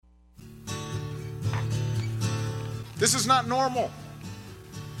This is not normal.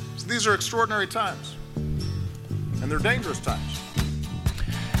 So these are extraordinary times. And they're dangerous times.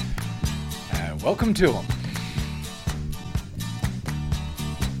 Welcome to them.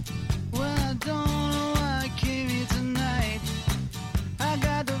 Well, I don't know why I came here tonight. I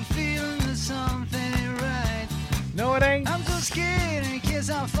got the feeling that something ain't right. No, it ain't. I'm so scared in case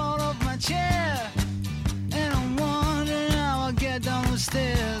I fall off my chair. And I'm wondering how I'll get down the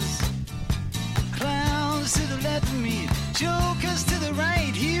stairs. Clowns to the left of me, jokers to the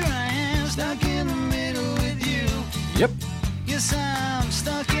right. Here I am, stuck in the middle with you. Yep. Yes, I'm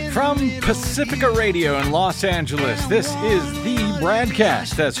stuck in From the middle Pacifica with you. Radio in Los Angeles, this is the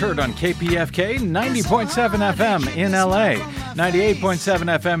BradCast that's heard on KPFK 90.7 FM in LA,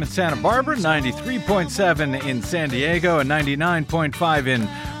 98.7 FM in Santa Barbara, 93.7 in San Diego, and 99.5 in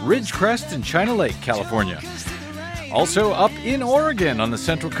Ridgecrest and China Lake, California. Also up in Oregon on the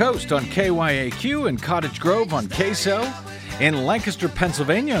Central Coast on KYAQ and Cottage Grove on KSO, in Lancaster,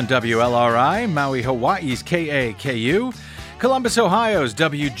 Pennsylvania on WLRI, Maui, Hawaii's KAKU, Columbus, Ohio's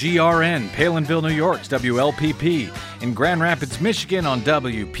WGRN, Palinville, New York's WLPP, in Grand Rapids, Michigan on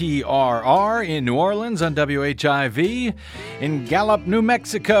WPRR, in New Orleans on WHIV, in Gallup, New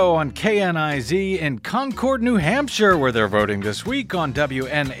Mexico on KNIZ, in Concord, New Hampshire, where they're voting this week on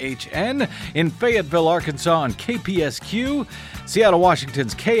WNHN, in Fayetteville, Arkansas on KPSQ, Seattle,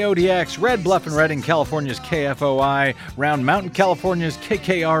 Washington's KODX, Red Bluff and Redding, California's KFOI, Round Mountain, California's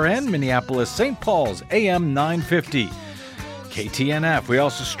KKRN, Minneapolis, St. Paul's AM 950. KTNF. We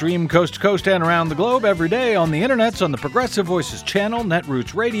also stream coast to coast and around the globe every day on the internets on the Progressive Voices channel,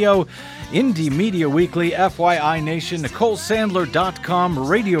 Netroots Radio, Indie Media Weekly, FYI Nation, NicoleSandler.com,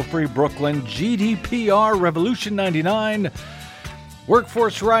 Radio Free Brooklyn, GDPR, Revolution 99,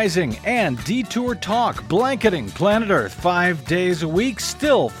 Workforce Rising, and Detour Talk, blanketing planet Earth 5 days a week,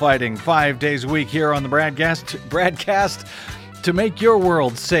 still fighting 5 days a week here on the BradCast. To make your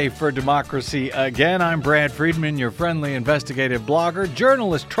world safe for democracy again, I'm Brad Friedman, your friendly investigative blogger,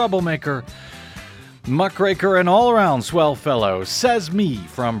 journalist, troublemaker, muckraker, and all-around swell fellow. Says me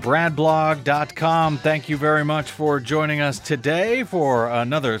from bradblog.com. Thank you very much for joining us today for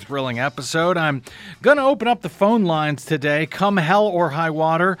another thrilling episode. I'm going to open up the phone lines today, come hell or high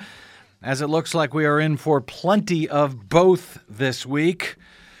water, as it looks like we are in for plenty of both this week.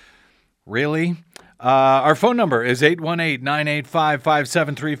 Really? Our phone number is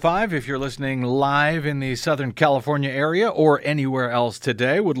 818-985-5735. If you're listening live in the Southern California area or anywhere else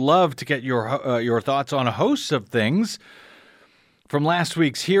today, would love to get your thoughts on a host of things. From last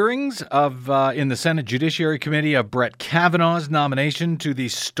week's hearings in the Senate Judiciary Committee of Brett Kavanaugh's nomination to the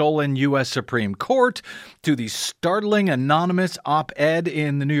stolen U.S. Supreme Court, to the startling anonymous op-ed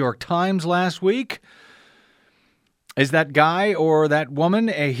in the New York Times last week. Is that guy or that woman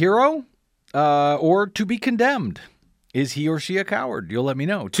a hero? Or to be condemned? Is he or she a coward? You'll let me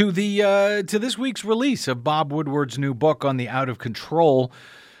know. To this week's release of Bob Woodward's new book on the out-of-control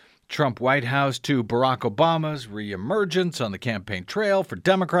Trump White House, to Barack Obama's reemergence on the campaign trail for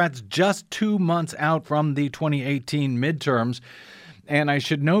Democrats just 2 months out from the 2018 midterms. And I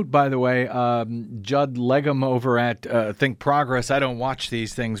should note, by the way, Judd Legum over at Think Progress, I don't watch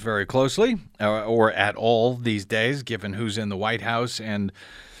these things very closely or at all these days, given who's in the White House and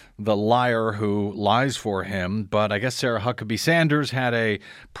the liar who lies for him. But I guess Sarah Huckabee Sanders had a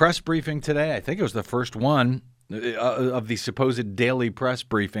press briefing today. I think it was the first one of the supposed daily press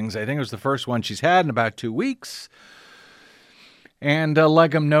briefings. I think it was the first one she's had in about 2 weeks. And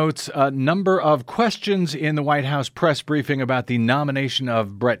Legum notes a number of questions in the White House press briefing about the nomination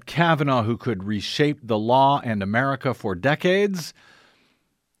of Brett Kavanaugh, who could reshape the law and America for decades.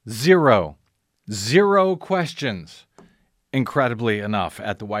 Zero questions. Incredibly enough,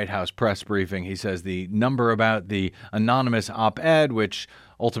 at the White House press briefing, he says the number about the anonymous op-ed, which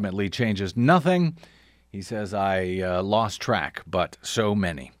ultimately changes nothing. He says, I lost track, but so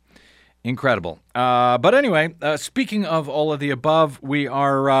many. Incredible. But anyway, speaking of all of the above, we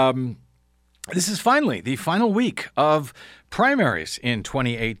are, this is finally the final week of primaries in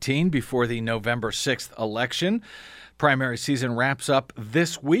 2018 before the November 6th election. Primary season wraps up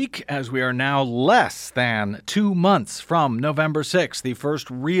this week as we are now less than 2 months from November 6th, the first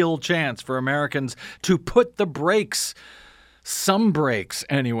real chance for Americans to put the brakes, some brakes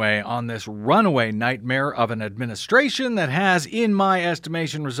anyway, on this runaway nightmare of an administration that has, in my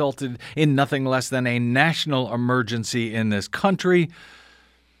estimation, resulted in nothing less than a national emergency in this country.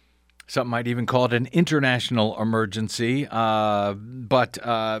 Some might even call it an international emergency. But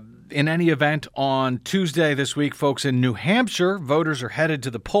in any event, on Tuesday this week, folks, in New Hampshire, voters are headed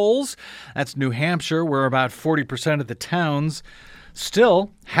to the polls. That's New Hampshire, where about 40% of the towns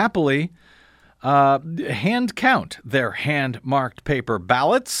still, happily, hand count their hand-marked paper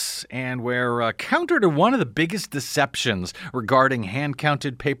ballots, and we're counter to one of the biggest deceptions regarding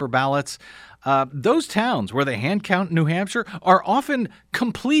hand-counted paper ballots. Those towns where they hand count New Hampshire are often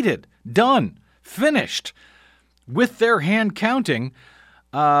completed, done, finished with their hand counting,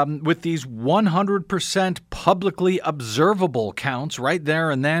 with these 100% publicly observable counts right there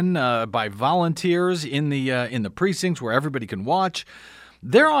and then by volunteers in the precincts where everybody can watch.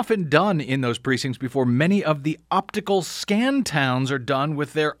 They're often done in those precincts before many of the optical scan towns are done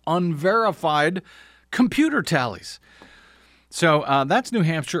with their unverified computer tallies. So that's New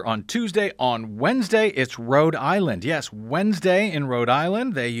Hampshire on Tuesday. On Wednesday, it's Rhode Island. Yes, Wednesday in Rhode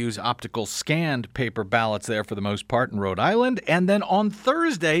Island, they use optical scanned paper ballots there for the most part in Rhode Island. And then on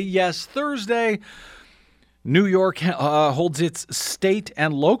Thursday, yes, Thursday, New York holds its state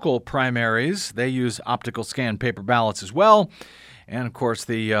and local primaries. They use optical scanned paper ballots as well. And, of course,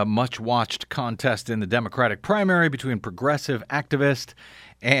 the much-watched contest in the Democratic primary between progressive activist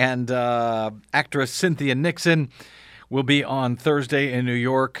and actress Cynthia Nixon will be on Thursday in New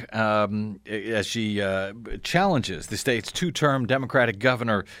York as she challenges the state's two-term Democratic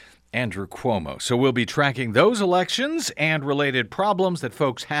governor, Andrew Cuomo. So we'll be tracking those elections and related problems that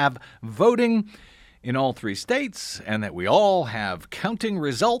folks have voting in all three states, and that we all have counting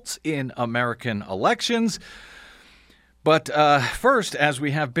results in American elections. But first, as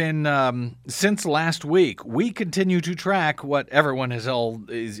we have been since last week, we continue to track what everyone is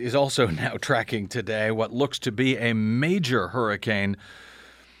also now tracking today, what looks to be a major hurricane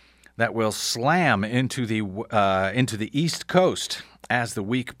that will slam into the East Coast as the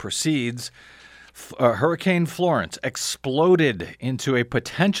week proceeds. Hurricane Florence exploded into a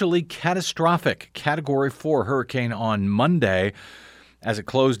potentially catastrophic Category 4 hurricane on Monday, as it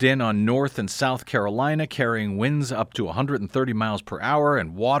closed in on North and South Carolina, carrying winds up to 130 miles per hour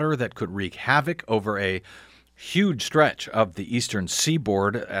and water that could wreak havoc over a huge stretch of the eastern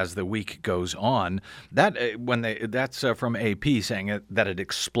seaboard as the week goes on. That's from AP saying that it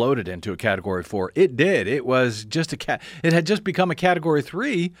exploded into a Category 4. It did. It was just it had just become a Category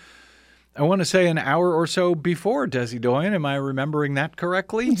 3. I want to say an hour or so before, Desi Doyen. Am I remembering that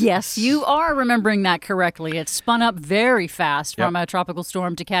correctly? Yes, you are remembering that correctly. It spun up very fast from a tropical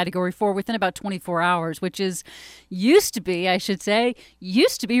storm to Category 4 within about 24 hours, which used to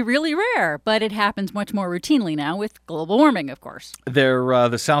be really rare, but it happens much more routinely now with global warming, of course.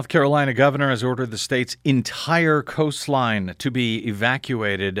 The South Carolina governor has ordered the state's entire coastline to be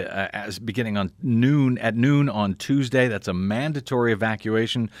evacuated as beginning at noon on Tuesday. That's a mandatory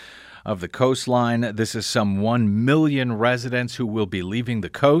evacuation of the coastline. This is some 1 million residents who will be leaving the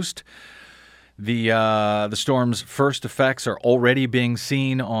coast. The storm's first effects are already being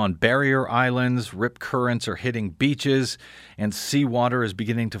seen on barrier islands. Rip currents are hitting beaches, and seawater is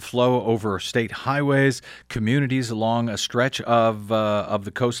beginning to flow over state highways. Communities along a stretch of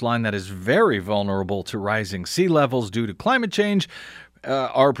the coastline that is very vulnerable to rising sea levels due to climate change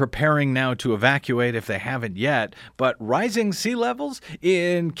are preparing now to evacuate if they haven't yet. But rising sea levels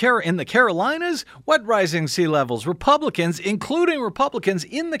in the Carolinas? What rising sea levels? Republicans, including Republicans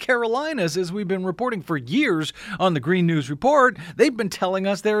in the Carolinas, as we've been reporting for years on the Green News Report, they've been telling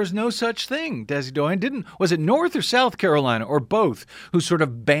us there is no such thing. Desi Doyen, was it North or South Carolina or both who sort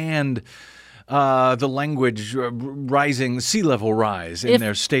of banned the language rising sea level rise in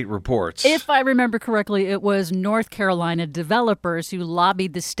their state reports? If I remember correctly, it was North Carolina developers who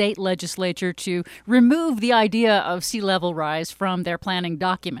lobbied the state legislature to remove the idea of sea level rise from their planning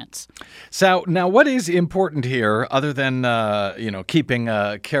documents. So now what is important here, other than keeping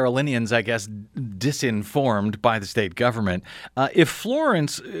Carolinians, I guess, disinformed by the state government, if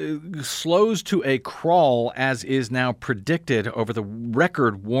Florence slows to a crawl, as is now predicted over the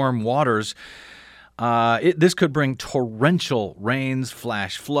record warm waters, this could bring torrential rains,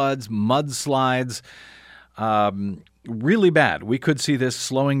 flash floods, mudslides, really bad. We could see this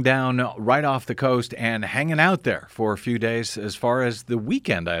slowing down right off the coast and hanging out there for a few days as far as the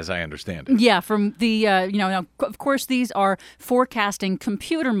weekend, as I understand it. Yeah, from the, now, of course, these are forecasting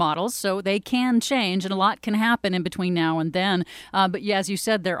computer models, so they can change and a lot can happen in between now and then. But yeah, as you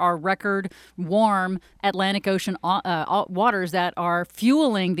said, there are record warm Atlantic Ocean waters that are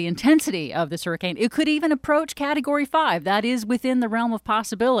fueling the intensity of this hurricane. It could even approach Category 5. That is within the realm of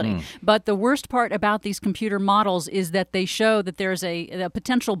possibility. But the worst part about these computer models is that they show that there's a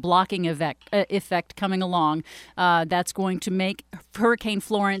potential blocking effect coming along that's going to make Hurricane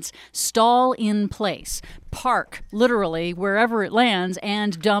Florence stall in place. park, literally, wherever it lands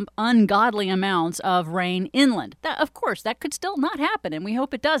and dump ungodly amounts of rain inland. Of course, that could still not happen, and we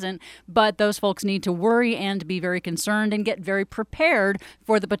hope it doesn't, but those folks need to worry and be very concerned and get very prepared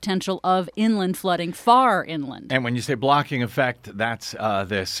for the potential of inland flooding far inland. And when you say blocking effect, that's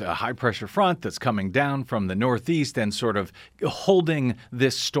this high-pressure front that's coming down from the northeast and sort of holding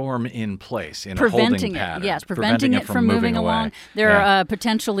this storm in place in a holding pattern. Yes, preventing it from moving along. There are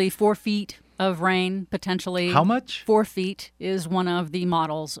potentially 4 feet of rain, potentially. How much? 4 feet is one of the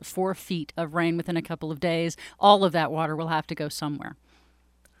models. 4 feet of rain within a couple of days. All of that water will have to go somewhere.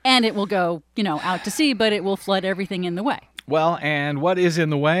 And it will go, out to sea, but it will flood everything in the way. Well, and what is in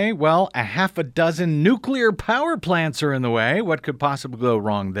the way? Well, a half a dozen nuclear power plants are in the way. What could possibly go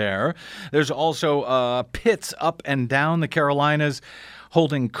wrong there? There's also pits up and down the Carolinas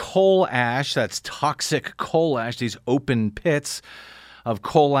holding coal ash. That's toxic coal ash, these open pits of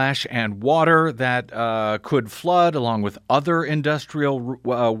coal ash and water that could flood along with other industrial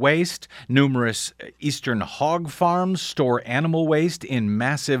waste. Numerous eastern hog farms store animal waste in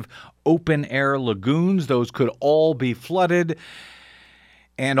massive open-air lagoons. Those could all be flooded.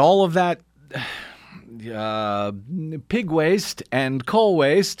 And all of that pig waste and coal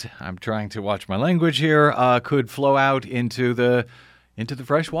waste, I'm trying to watch my language here, could flow out into the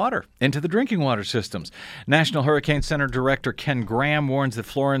fresh water, into the drinking water systems. National Hurricane Center Director Ken Graham warns that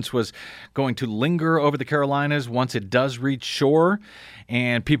Florence was going to linger over the Carolinas once it does reach shore,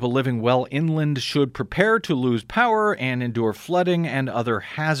 and people living well inland should prepare to lose power and endure flooding and other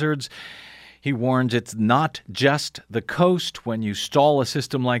hazards. He warns it's not just the coast. When you stall a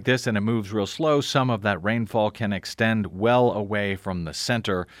system like this and it moves real slow, some of that rainfall can extend well away from the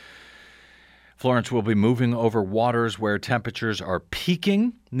center. Florence will be moving over waters where temperatures are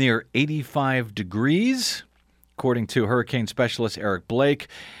peaking near 85 degrees, according to hurricane specialist Eric Blake.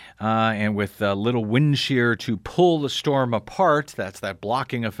 And with little wind shear to pull the storm apart, that's that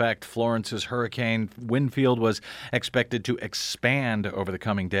blocking effect, Florence's hurricane wind field was expected to expand over the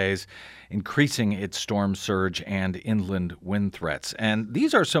coming days, increasing its storm surge and inland wind threats. And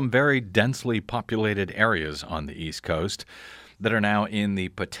these are some very densely populated areas on the East Coast that are now in the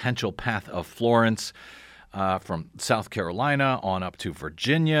potential path of Florence, from South Carolina on up to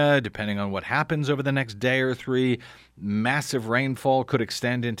Virginia, depending on what happens over the next day or three. Massive rainfall could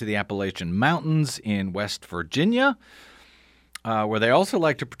extend into the Appalachian Mountains in West Virginia, where they also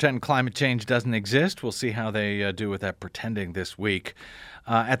like to pretend climate change doesn't exist. We'll see how they do with that pretending this week.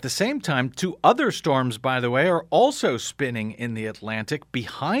 At the same time, 2 other storms, by the way, are also spinning in the Atlantic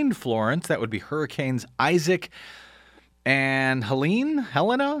behind Florence. That would be Hurricanes Isaac and Helene, I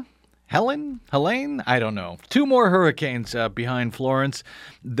don't know. 2 more hurricanes behind Florence,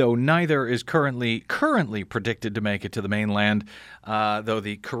 though neither is currently predicted to make it to the mainland, though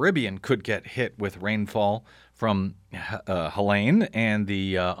the Caribbean could get hit with rainfall from Helene, and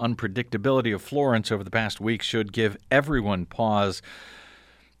the unpredictability of Florence over the past week should give everyone pause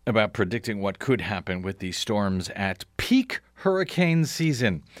about predicting what could happen with these storms at peak hurricane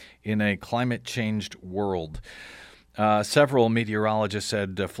season in a climate-changed world. Several meteorologists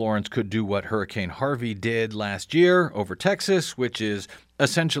said Florence could do what Hurricane Harvey did last year over Texas, which is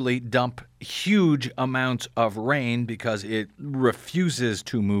essentially dump huge amounts of rain because it refuses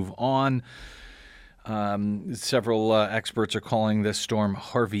to move on. Several experts are calling this storm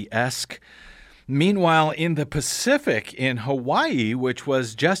Harvey-esque. Meanwhile, in the Pacific, in Hawaii, which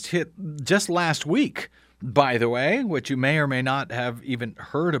was just hit just last week, by the way, which you may or may not have even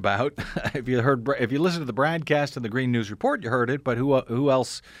heard about. If you listened to the BradCast and the Green News Report, you heard it, but who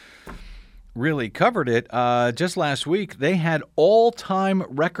else really covered it? Just last week, they had all-time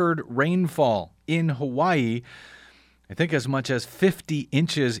record rainfall in Hawaii, I think as much as 50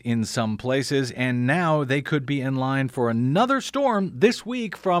 inches in some places, and now they could be in line for another storm this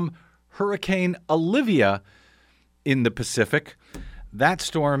week from Hurricane Olivia in the Pacific. That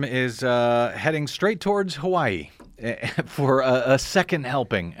storm is heading straight towards Hawaii for a second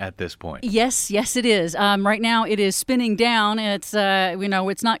helping at this point. Yes, it is. Right now, it is spinning down. It's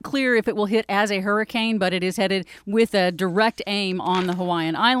it's not clear if it will hit as a hurricane, but it is headed with a direct aim on the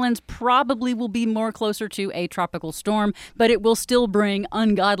Hawaiian Islands. Probably will be more closer to a tropical storm, but it will still bring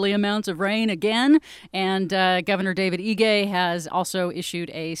ungodly amounts of rain again. And Governor David Ige has also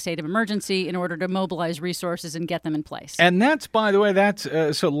issued a state of emergency in order to mobilize resources and get them in place. And that's, by the way,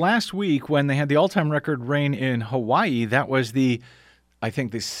 so last week when they had the all-time record rain in Hawaii, that was the I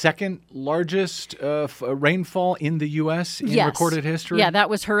think, the second largest rainfall in the U.S. in recorded history. Yeah, that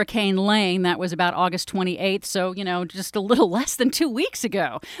was Hurricane Lane. That was about August 28th, so, just a little less than 2 weeks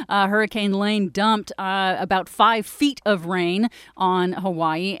ago. Hurricane Lane dumped about 5 feet of rain on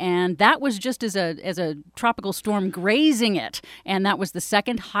Hawaii, and that was just as a tropical storm grazing it. And that was the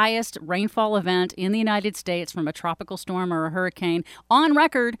second highest rainfall event in the United States from a tropical storm or a hurricane on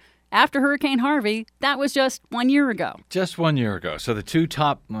record. After Hurricane Harvey, that was just 1 year ago. Just 1 year ago. So the two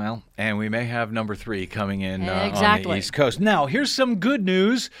top, and we may have number 3 coming in on the East Coast. Now, here's some good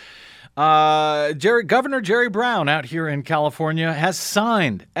news. Governor Jerry Brown out here in California has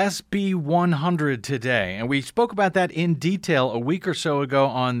signed SB 100 today. And we spoke about that in detail a week or so ago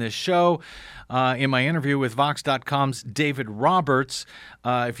on this show. In my interview with Vox.com's David Roberts,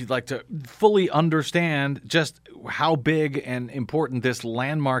 if you'd like to fully understand just how big and important this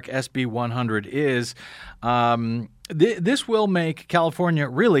landmark SB 100 is, this will make California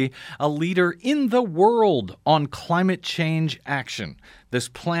really a leader in the world on climate change action. This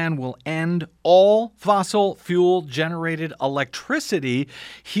plan will end all fossil fuel-generated electricity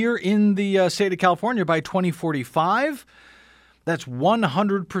here in the state of California by 2045. That's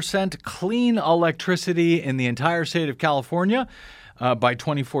 100% clean electricity in the entire state of California. By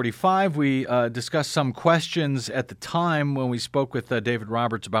 2045, we discussed some questions at the time when we spoke with David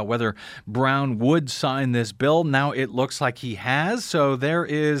Roberts about whether Brown would sign this bill. Now it looks like he has. So there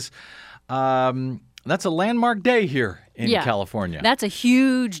is that's a landmark day here in California. That's a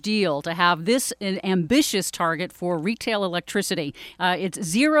huge deal to have this ambitious target for retail electricity. It's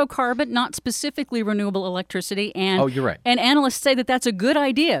zero carbon, not specifically renewable electricity. And, you're right. And analysts say that that's a good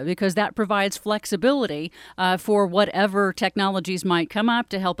idea because that provides flexibility for whatever technologies might come up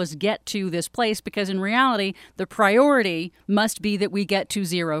to help us get to this place. Because in reality, the priority must be that we get to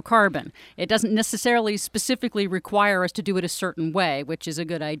zero carbon. It doesn't necessarily specifically require us to do it a certain way, which is a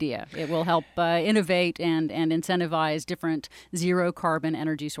good idea. It will help innovate and incentivize different zero carbon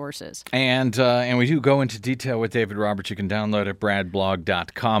energy sources. And we do go into detail with David Roberts. You can download at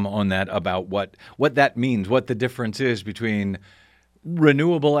bradblog.com on that about what that means, what the difference is between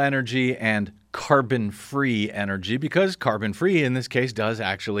renewable energy and carbon-free energy, because carbon-free in this case does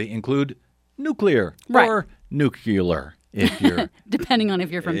actually include nuclear or nuclear. If you're depending on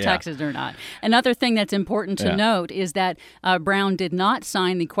if you're from Texas or not. Another thing that's important to note is that Brown did not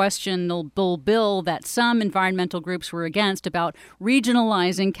sign the questionable bill that some environmental groups were against about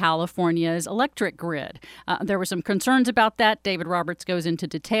regionalizing California's electric grid. There were some concerns about that. David Roberts goes into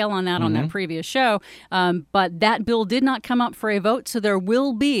detail on that on that previous show. But that bill did not come up for a vote, so there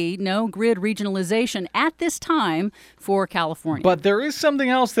will be no grid regionalization at this time for California. But there is something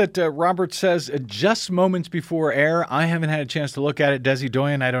else that Roberts says just moments before air. I haven't had a chance to look at it. Desi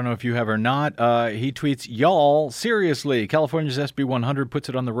Doyen, I don't know if you have or not. He tweets, "Y'all, seriously, California's SB 100 puts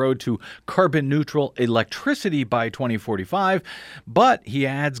it on the road to carbon-neutral electricity by 2045." But he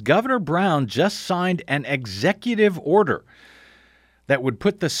adds, Governor Brown just signed an executive order that would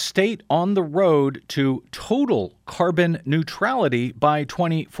put the state on the road to total carbon neutrality by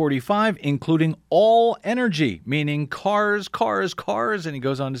 2045, including all energy, meaning cars. And he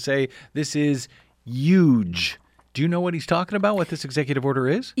goes on to say, this is huge. Do you know what he's talking about, what this executive order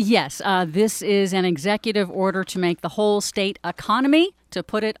is? Yes, this is an executive order to make the whole state economy, to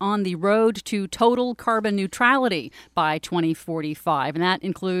put it on the road to total carbon neutrality by 2045. And that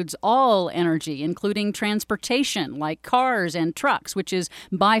includes all energy, including transportation like cars and trucks, which is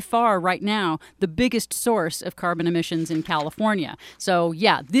by far right now the biggest source of carbon emissions in California. So,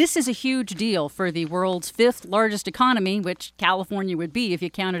 this is a huge deal for the world's 5th largest economy, which California would be if you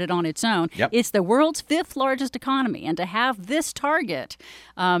counted it on its own. Yep. It's the world's 5th largest economy. And to have this target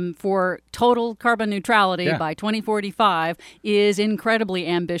for total carbon neutrality by 2045 is incredibly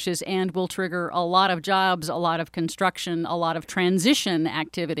ambitious and will trigger a lot of jobs, a lot of construction, a lot of transition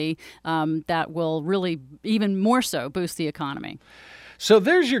activity that will really even more so boost the economy. So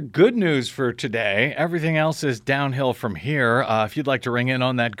there's your good news for today. Everything else is downhill from here. If you'd like to ring in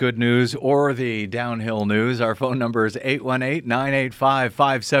on that good news or the downhill news, our phone number is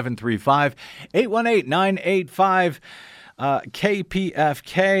 818-985-5735, 818-985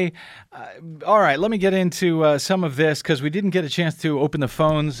 KPFK. All right, let me get into some of this because we didn't get a chance to open the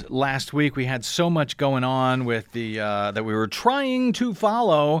phones last week. We had so much going on with the that we were trying to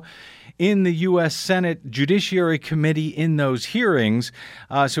follow in the U.S. Senate Judiciary Committee in those hearings.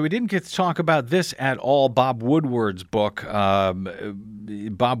 So we didn't get to talk about this at all. Bob Woodward's book.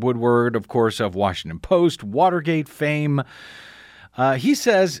 Bob Woodward, of course, of Washington Post, Watergate fame. He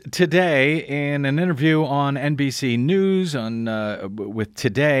says today in an interview on NBC News with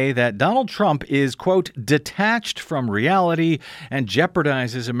Today that Donald Trump is, quote, detached from reality and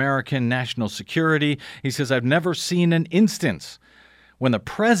jeopardizes American national security. He says, I've never seen an instance when the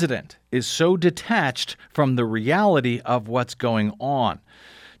president is so detached from the reality of what's going on.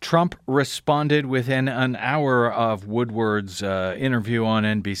 Trump responded within an hour of Woodward's interview on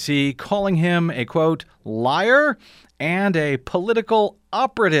NBC, calling him a, quote, liar and a political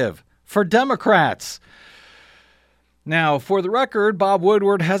operative for Democrats. Now, for the record, Bob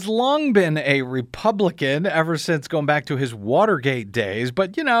Woodward has long been a Republican ever since going back to his Watergate days.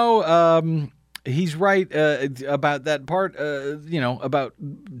 But, he's right about that part, about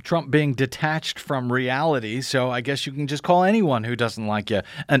Trump being detached from reality. So I guess you can just call anyone who doesn't like you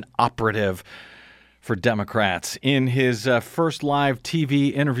an operative for Democrats. In his first live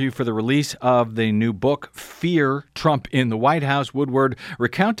TV interview for the release of the new book, Fear, Trump in the White House, Woodward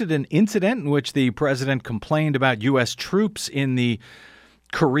recounted an incident in which the president complained about U.S. troops in the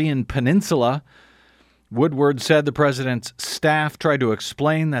Korean Peninsula. Woodward said the president's staff tried to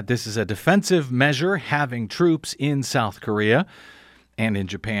explain that this is a defensive measure, having troops in South Korea and in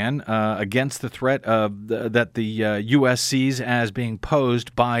Japan against the threat that the U.S. sees as being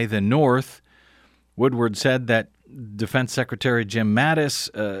posed by the North. Woodward said that Defense Secretary Jim Mattis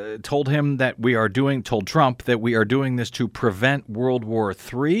told Trump that we are doing this to prevent World War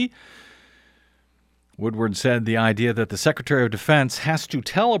III. Woodward said the idea that the Secretary of Defense has to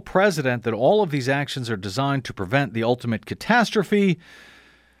tell a president that all of these actions are designed to prevent the ultimate catastrophe,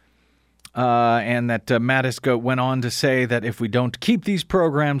 and that Mattis went on to say that if we don't keep these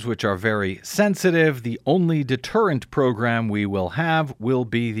programs, which are very sensitive, the only deterrent program we will have will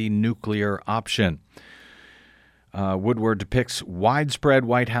be the nuclear option. Woodward depicts widespread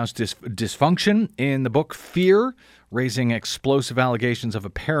White House dysfunction in the book Fear, raising explosive allegations of a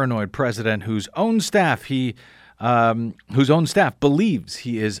paranoid president whose own staff believes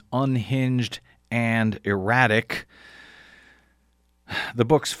he is unhinged and erratic. The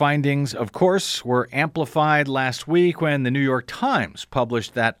book's findings, of course, were amplified last week when the New York Times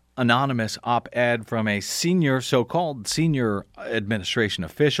published that anonymous op-ed from a so-called senior administration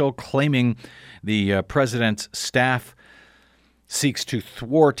official claiming the president's staff seeks to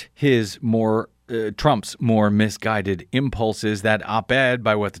thwart Trump's more misguided impulses. That op-ed,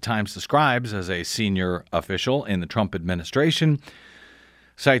 by what the Times describes as a senior official in the Trump administration,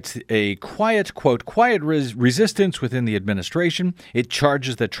 cites a quiet resistance within the administration. It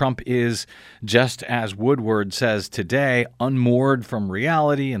charges that Trump is, just as Woodward says today, unmoored from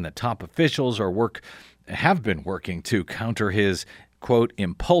reality, and that top officials have been working to counter his, quote,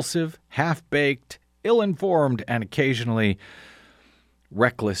 impulsive, half-baked, ill-informed, and occasionally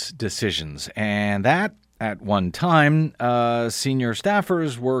reckless decisions. And that, at one time, senior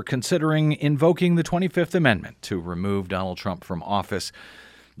staffers were considering invoking the 25th Amendment to remove Donald Trump from office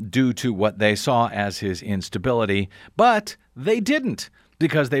due to what they saw as his instability. But they didn't,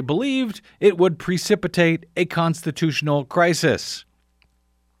 because they believed it would precipitate a constitutional crisis.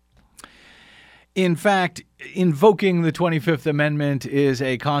 In fact, invoking the 25th Amendment is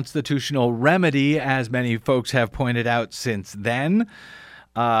a constitutional remedy, as many folks have pointed out since then.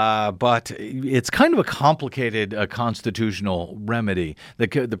 But it's kind of a complicated constitutional remedy.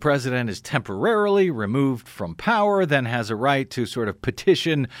 The president is temporarily removed from power, then has a right to sort of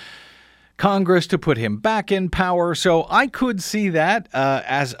petition Congress to put him back in power. So I could see that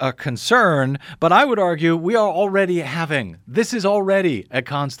as a concern, but I would argue this is already a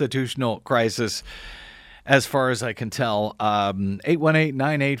constitutional crisis. As far as I can tell,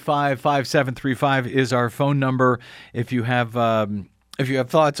 818-985-5735 is our phone number. If you have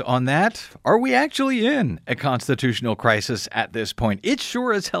thoughts on that, are we actually in a constitutional crisis at this point? It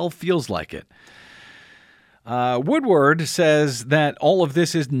sure as hell feels like it. Woodward says that all of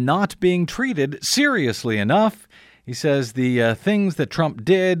this is not being treated seriously enough. He says the things that Trump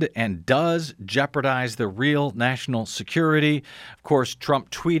did and does jeopardize the real national security. Of course, Trump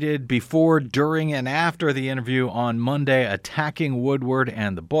tweeted before, during, and after the interview on Monday attacking Woodward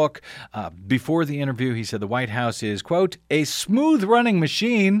and the book. Before the interview, he said the White House is, quote, a smooth-running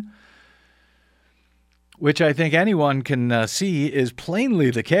machine, which I think anyone can see is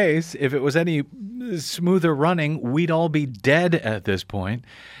plainly the case. If it was any smoother running, we'd all be dead at this point.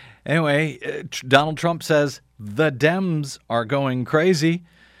 Anyway, Donald Trump says the Dems are going crazy.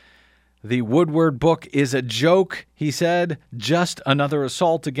 The Woodward book is a joke, he said. Just another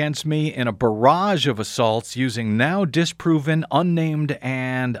assault against me in a barrage of assaults using now disproven, unnamed,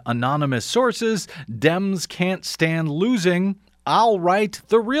 and anonymous sources. Dems can't stand losing. I'll write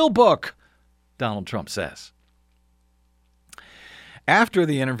the real book, Donald Trump says. After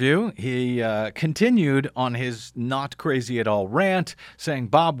the interview, he continued on his not crazy at all rant, saying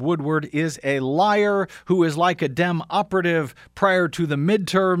Bob Woodward is a liar who is like a Dem operative. Prior to the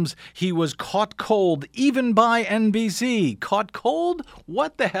midterms, he was caught cold, even by NBC. Caught cold?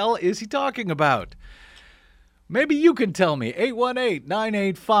 What the hell is he talking about? Maybe you can tell me.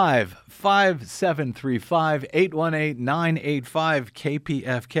 818-985-5735,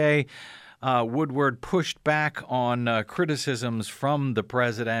 818-985-KPFK. Woodward pushed back on criticisms from the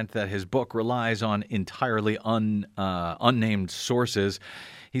president that his book relies on entirely unnamed sources.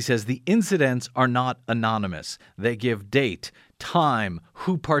 He says the incidents are not anonymous. They give date, time,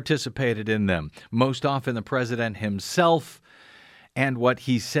 who participated in them. Most often the president himself and what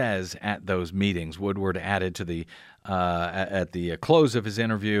he says at those meetings. Woodward added to the at the close of his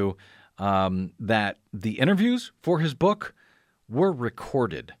interview that the interviews for his book were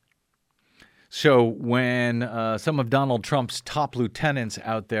recorded. So when some of Donald Trump's top lieutenants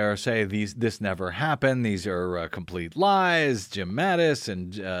out there say this never happened, these are complete lies, Jim Mattis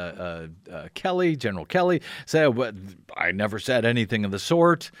and General Kelly say, well, I never said anything of the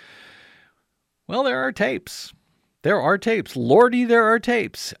sort. Well, there are tapes. There are tapes. Lordy, there are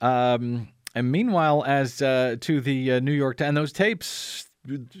tapes. And meanwhile, as to the New York Times, and those tapes,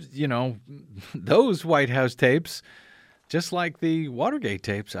 those White House tapes, just like the Watergate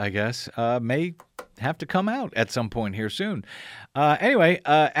tapes, I guess, may have to come out at some point here soon. Anyway,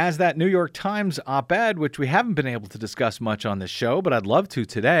 as that New York Times op-ed, which we haven't been able to discuss much on this show, but I'd love to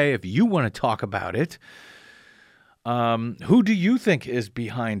today if you want to talk about it. Who do you think is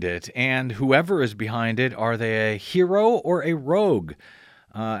behind it? And whoever is behind it, are they a hero or a rogue?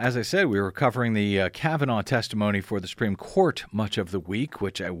 As I said, we were covering the Kavanaugh testimony for the Supreme Court much of the week,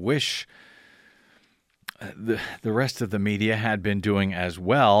 which I wish the rest of the media had been doing as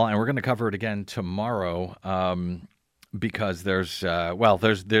well. And we're going to cover it again tomorrow because there's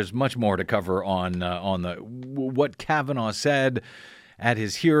much more to cover on what Kavanaugh said at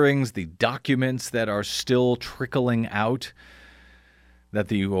his hearings, the documents that are still trickling out that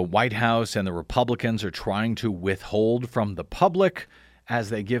the White House and the Republicans are trying to withhold from the public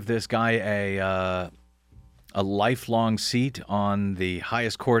as they give this guy a lifelong seat on the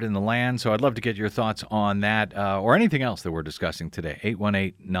highest court in the land. So I'd love to get your thoughts on that or anything else that we're discussing today.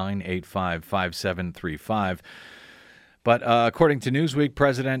 818-985-5735. But according to Newsweek,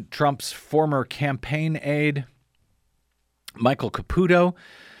 President Trump's former campaign aide, Michael Caputo,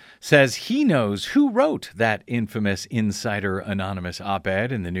 says he knows who wrote that infamous Insider Anonymous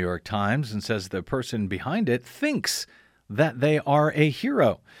op-ed in the New York Times and says the person behind it thinks that they are a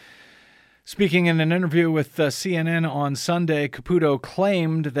hero. Speaking in an interview with CNN on Sunday, Caputo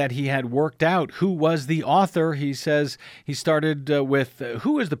claimed that he had worked out who was the author. He says he started with,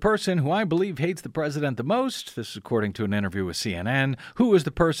 who is the person who I believe hates the president the most? This is according to an interview with CNN. Who is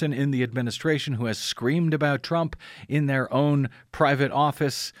the person in the administration who has screamed about Trump in their own private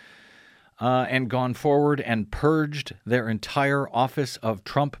office and gone forward and purged their entire office of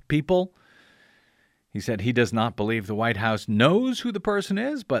Trump people? He said he does not believe the White House knows who the person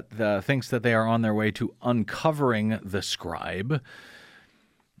is, but thinks that they are on their way to uncovering the scribe.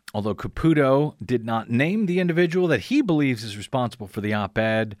 Although Caputo did not name the individual that he believes is responsible for the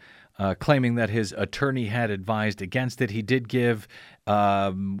op-ed, claiming that his attorney had advised against it, he did give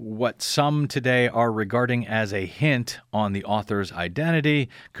what some today are regarding as a hint on the author's identity.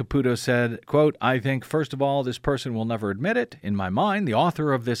 Caputo said, quote, I think, first of all, this person will never admit it. In my mind, the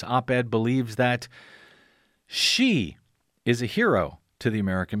author of this op-ed believes that she is a hero to the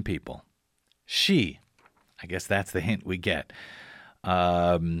American people. She. I guess that's the hint we get.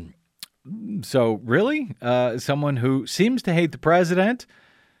 So really, someone who seems to hate the president.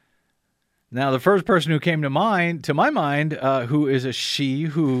 Now, the first person who came to my mind, who is a she,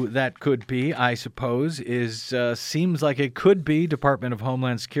 who that could be, I suppose, is seems like it could be Department of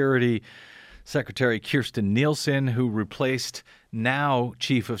Homeland Security Secretary Kirstjen Nielsen, who replaced now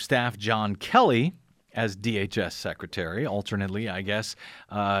Chief of Staff John Kelly as DHS Secretary, alternately, I guess,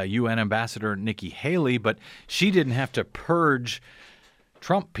 UN Ambassador Nikki Haley, but she didn't have to purge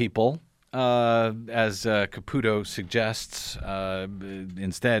Trump people, as Caputo suggests.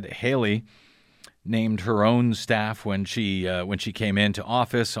 Instead, Haley named her own staff when she came into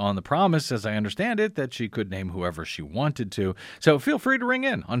office on the promise, as I understand it, that she could name whoever she wanted to. So feel free to ring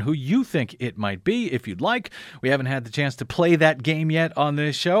in on who you think it might be if you'd like. We haven't had the chance to play that game yet on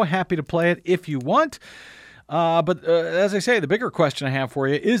this show. Happy to play it if you want. But as I say, the bigger question I have for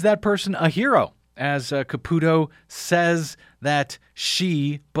you, is that person a hero? As Caputo says that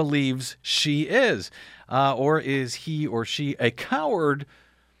she believes she is. Or is he or she a coward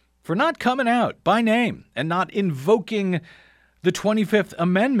for not coming out by name and not invoking the 25th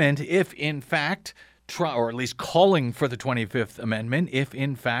Amendment if, in fact, or at least calling for the 25th Amendment if,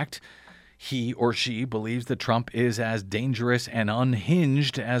 in fact, he or she believes that Trump is as dangerous and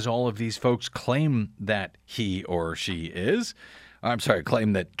unhinged as all of these folks claim that he or she is. I'm sorry,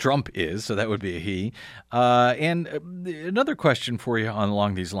 claim that Trump is, so that would be a he. And another question for you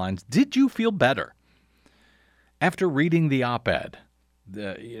along these lines. Did you feel better after reading the op-ed,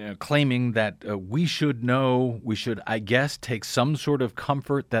 claiming that we should, I guess, take some sort of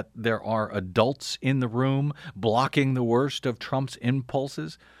comfort that there are adults in the room blocking the worst of Trump's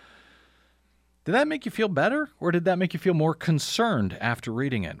impulses? Did that make you feel better, or did that make you feel more concerned after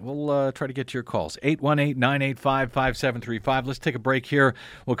reading it? We'll try to get to your calls. 818-985-5735. Let's take a break here.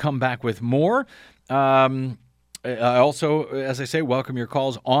 We'll come back with more. I also, as I say, welcome your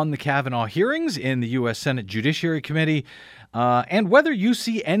calls on the Kavanaugh hearings in the U.S. Senate Judiciary Committee, and whether you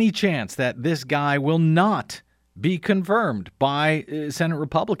see any chance that this guy will not be confirmed by Senate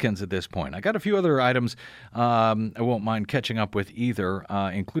Republicans at this point. I got a few other items I won't mind catching up with either,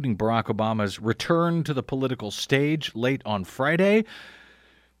 including Barack Obama's return to the political stage late on Friday.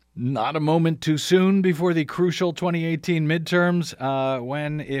 Not a moment too soon before the crucial 2018 midterms,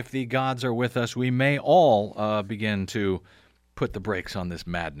 when, if the gods are with us, we may all begin to put the brakes on this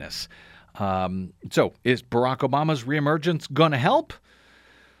madness. So is Barack Obama's reemergence going to help?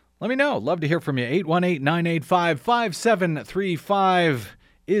 Let me know. Love to hear from you. 818-985-5735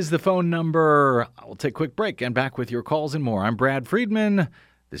 is the phone number. I'll take a quick break and back with your calls and more. I'm Brad Friedman.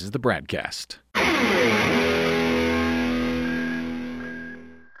 This is the BradCast.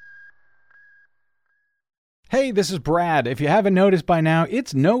 Hey, this is Brad. If you haven't noticed by now,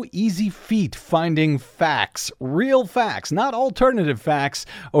 it's no easy feat finding facts, real facts, not alternative facts,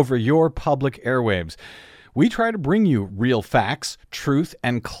 over your public airwaves. We try to bring you real facts, truth,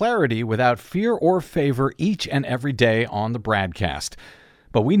 and clarity without fear or favor each and every day on the BradCast.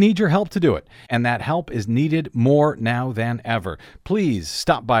 But we need your help to do it, and that help is needed more now than ever. Please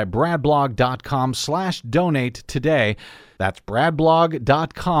stop by bradblog.com/donate today. That's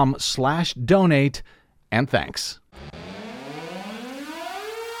bradblog.com/donate, and thanks.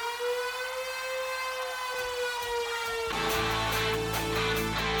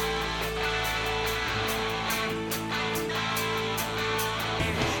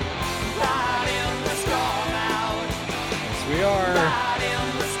 We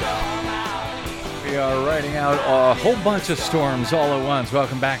are riding out a whole bunch of storms all at once.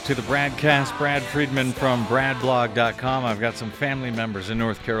 Welcome back to the BradCast. Brad Friedman from bradblog.com. I've got some family members in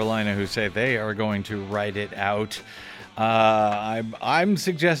North Carolina who say they are going to ride it out. I'm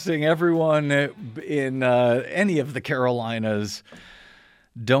suggesting everyone in any of the Carolinas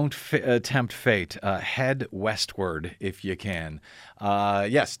don't tempt fate. Head westward if you can.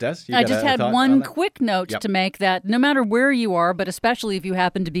 Yes, Des? I just had one quick note to make, that no matter where you are, but especially if you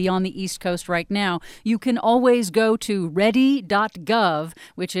happen to be on the East Coast right now, you can always go to ready.gov,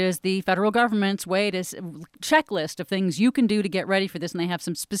 which is the federal government's way to checklist of things you can do to get ready for this. And they have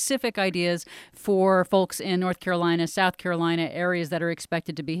some specific ideas for folks in North Carolina, South Carolina, areas that are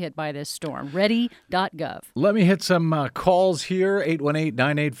expected to be hit by this storm. Ready.gov. Let me hit some calls here.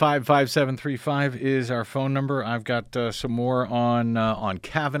 818-985-5735 is our phone number. I've got some more on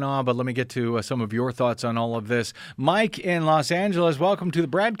Kavanaugh, but let me get to some of your thoughts on all of this. Mike in Los Angeles, welcome to the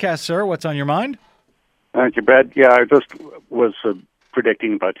BradCast, sir. What's on your mind? Thank you, Brad. Yeah, I just was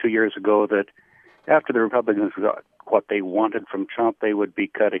predicting about 2 years ago that after the Republicans got what they wanted from Trump, they would be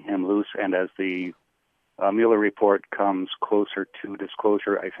cutting him loose. And as the Mueller report comes closer to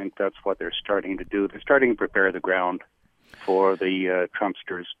disclosure, I think that's what they're starting to do. They're starting to prepare the ground for the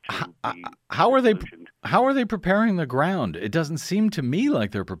Trumpsters to be How are they preparing the ground? It doesn't seem to me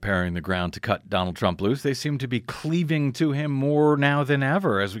like they're preparing the ground to cut Donald Trump loose. They seem to be cleaving to him more now than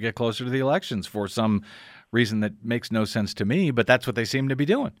ever as we get closer to the elections for some reason that makes no sense to me, but that's what they seem to be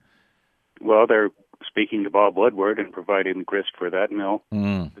doing. Well, they're speaking to Bob Woodward and providing the grist for that mill.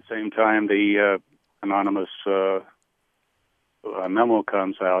 At the same time, the anonymous memo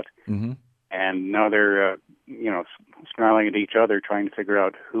comes out, and now they're snarling at each other, trying to figure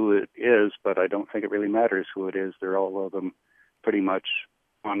out who it is, but I don't think it really matters who it is. They're all of them pretty much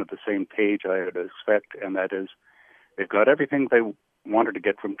on the same page, I would expect, and that is they've got everything they wanted to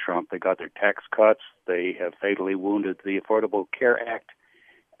get from Trump. They got their tax cuts. They have fatally wounded the Affordable Care Act,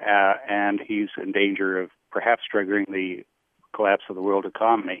 and he's in danger of perhaps triggering the collapse of the world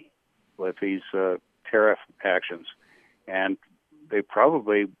economy with these tariff actions. And they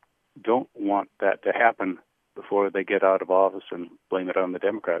probably don't want that to happen before they get out of office and blame it on the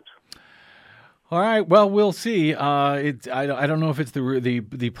Democrats. All right. Well, we'll see. I don't know if it's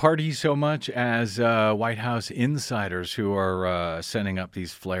the party so much as White House insiders who are sending up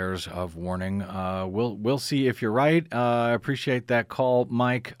these flares of warning. We'll see if you're right. I appreciate that call,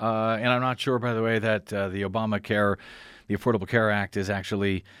 Mike. And I'm not sure, by the way, that the Obamacare, the Affordable Care Act, is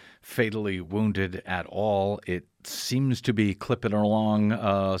actually fatally wounded at all. It seems to be clipping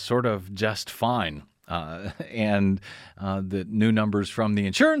along sort of just fine. And the new numbers from the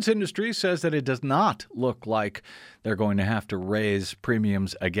insurance industry says that it does not look like they're going to have to raise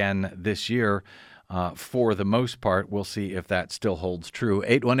premiums again this year. For the most part, we'll see if that still holds true.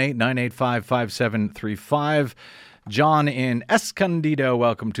 818-985-5735. John in Escondido,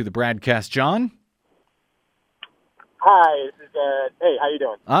 welcome to the BradCast. John? Hi, this is hey, how you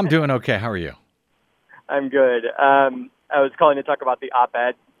doing? I'm doing okay. How are you? I'm good. I was calling to talk about the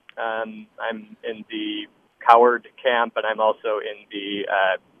op-ed. I'm in the coward camp, and I'm also in the,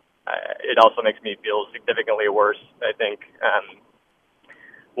 it also makes me feel significantly worse. I think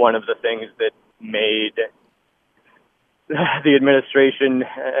one of the things that made the administration,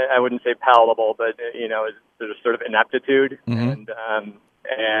 I wouldn't say palatable, but, is there's sort of ineptitude. Mm-hmm.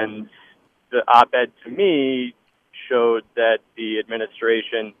 And the op-ed to me showed that the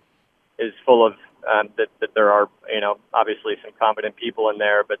administration is full of that there are, obviously some competent people in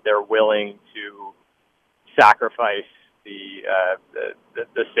there, but they're willing to sacrifice the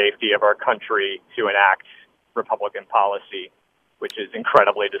safety of our country to enact Republican policy, which is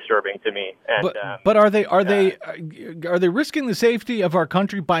incredibly disturbing to me. And, but are they risking the safety of our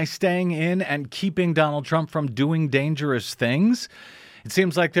country by staying in and keeping Donald Trump from doing dangerous things? It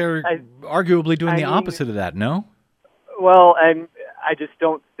seems like they're arguably doing the opposite of that. No. Well, I just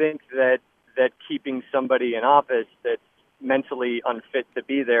don't think that keeping somebody in office that's mentally unfit to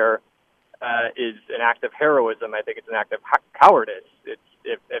be there is an act of heroism. I think it's an act of cowardice.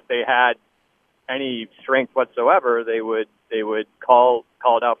 If they had any strength whatsoever, they would call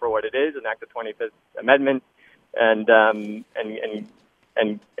it out for what it is, enact the 25th Amendment, and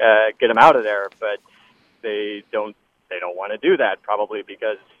get them out of there. But they don't want to do that, probably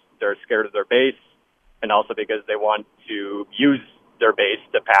because they're scared of their base, and also because they want to use their base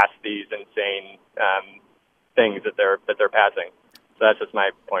to pass these insane things that they're passing. So that's just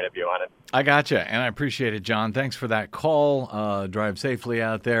my point of view on it. I gotcha, and I appreciate it, John. Thanks for that call. Drive safely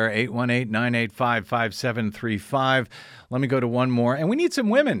out there. 818-985-5735. Let me go to one more, and we need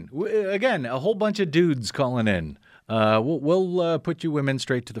some women. Again, a whole bunch of dudes calling in. We'll put you women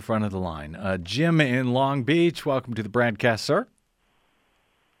straight to the front of the line. Jim in Long Beach, welcome to the BradCast, sir.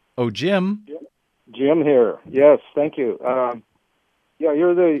 Oh, Jim. Jim here. Yes, thank you. Yeah,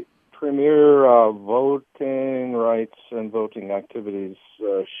 you're the premier voting rights and voting activities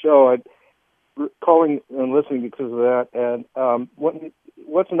show. I'm calling and listening because of that. And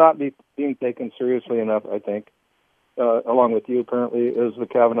what's not being taken seriously enough, I think, along with you apparently, is the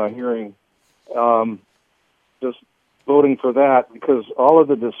Kavanaugh hearing. Just voting for that, because all of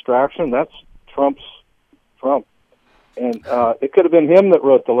the distraction, that's Trump. And it could have been him that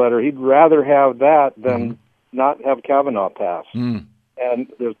wrote the letter. He'd rather have that than not have Kavanaugh pass. Mm.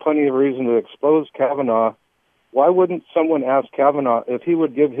 And there's plenty of reason to expose Kavanaugh. Why wouldn't someone ask Kavanaugh if he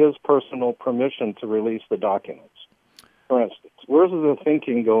would give his personal permission to release the documents? For instance, where's the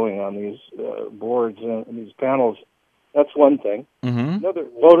thinking going on these boards and these panels? That's one thing. Mm-hmm. Another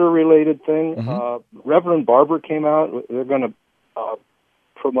voter-related thing, Reverend Barber came out. They're going to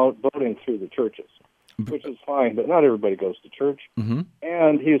promote voting through the churches, which is fine, but not everybody goes to church. Mm-hmm.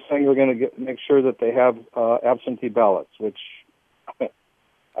 And he's saying we're going to make sure that they have absentee ballots, which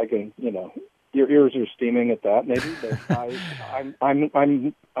I can, your ears are steaming at that, maybe. But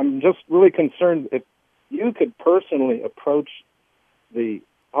I'm just really concerned if you could personally approach the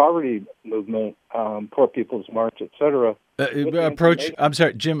poverty movement, Poor People's March, etc. I'm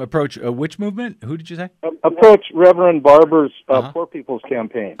sorry, Jim. Approach which movement? Who did you say? Approach Reverend Barber's Poor People's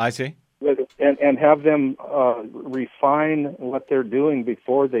campaign. I see. And have them refine what they're doing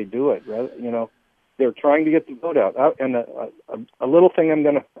before they do it. They're trying to get the vote out. And a little thing I'm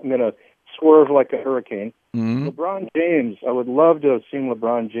gonna swerve like a hurricane. Mm-hmm. LeBron James. I would love to have seen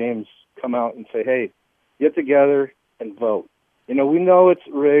LeBron James come out and say, "Hey, get together and vote." We know it's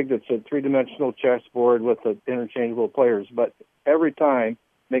rigged. It's a three-dimensional chessboard with the interchangeable players, but every time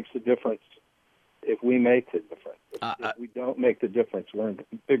makes a difference. If we make the difference, if we don't make the difference, we're in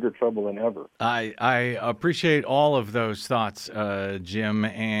bigger trouble than ever. I appreciate all of those thoughts, Jim,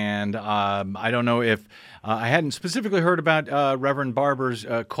 and I don't know if I hadn't specifically heard about Reverend Barber's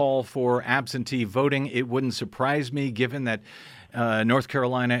call for absentee voting. It wouldn't surprise me, given that North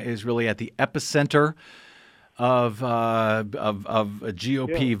Carolina is really at the epicenter of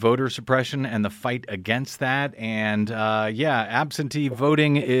GOP voter suppression and the fight against that. And absentee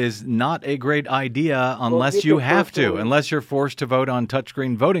voting is not a great idea unless you have to, unless you're forced to vote on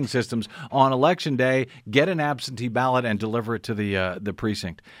touchscreen voting systems on Election Day. Get an absentee ballot and deliver it to the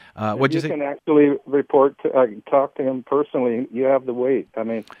precinct. What'd you say? You can actually talk to him personally. You have the weight. I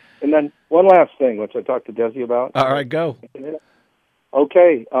mean, and then one last thing, which I talked to Desi about. All right, go.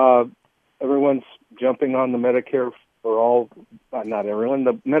 Okay, everyone's jumping on the Medicare for all. Not everyone.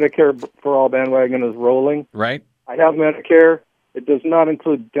 The Medicare for all bandwagon is rolling. Right. I have Medicare. It does not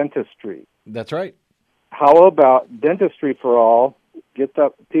include dentistry. That's right. How about dentistry for all? Get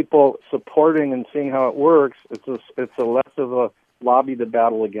the people supporting and seeing how it works. It's a less of a lobby to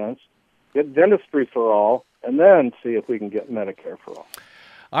battle against. Get dentistry for all, and then see if we can get Medicare for all.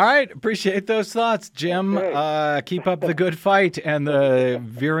 All right. Appreciate those thoughts, Jim. Okay. Keep up the good fight and the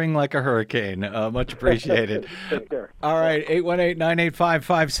veering like a hurricane. Much appreciated. Take care. All right.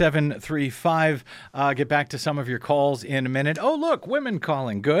 818-985-5735. Get back to some of your calls in a minute. Oh, look, women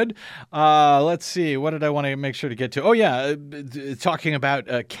calling. Good. Let's see. What did I want to make sure to get to? Oh, yeah. Talking about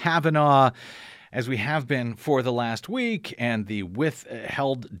Kavanaugh, as we have been for the last week, and the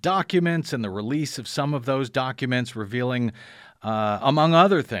withheld documents and the release of some of those documents revealing, among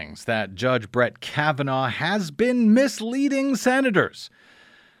other things, that Judge Brett Kavanaugh has been misleading senators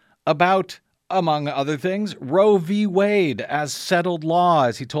about, among other things, Roe v. Wade as settled law,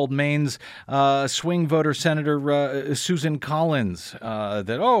 as he told Maine's swing voter Senator Susan Collins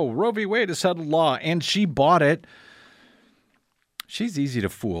that, Roe v. Wade is settled law, and she bought it. She's easy to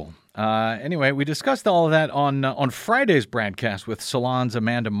fool. Anyway, we discussed all of that on Friday's BradCast with Salon's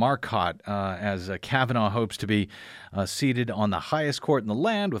Amanda Marcotte, as Kavanaugh hopes to be seated on the highest court in the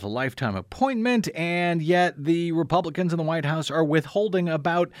land with a lifetime appointment, and yet the Republicans in the White House are withholding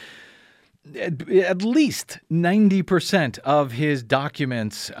about at least 90% of his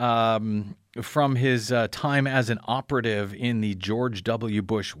documents from his time as an operative in the George W.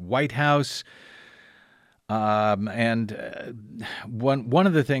 Bush White House. And one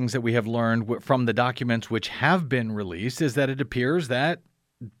of the things that we have learned from the documents which have been released is that it appears that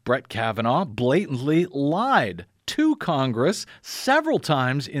Brett Kavanaugh blatantly lied to Congress several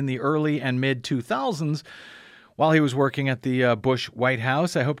times in the early and mid-2000s while he was working at the Bush White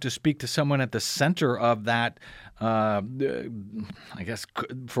House. I hope to speak to someone at the center of that, I guess,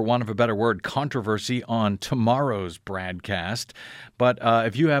 for want of a better word, controversy on tomorrow's BradCast. But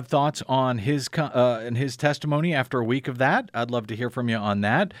if you have thoughts on his testimony after a week of that, I'd love to hear from you on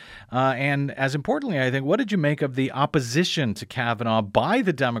that. And as importantly, I think, what did you make of the opposition to Kavanaugh by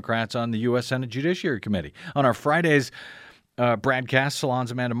the Democrats on the U.S. Senate Judiciary Committee? On our Friday's BradCast,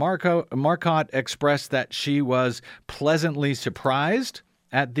 Salon's Amanda Marcotte expressed that she was pleasantly surprised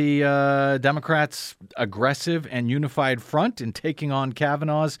at the Democrats' aggressive and unified front in taking on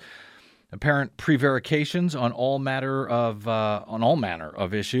Kavanaugh's apparent prevarications on all manner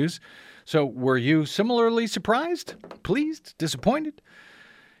of issues. So, were you similarly surprised, pleased, disappointed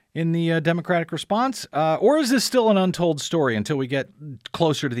in the Democratic response, or is this still an untold story until we get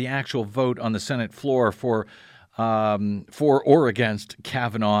closer to the actual vote on the Senate floor for or against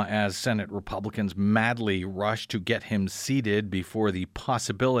Kavanaugh, as Senate Republicans madly rush to get him seated before the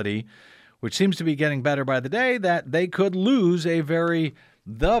possibility, which seems to be getting better by the day, that they could lose the very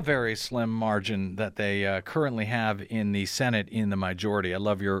slim margin that they currently have in the Senate in the majority. I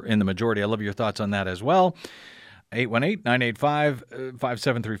love your thoughts on that as well.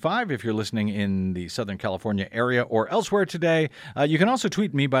 818-985-5735 if you're listening in the Southern California area or elsewhere today. You can also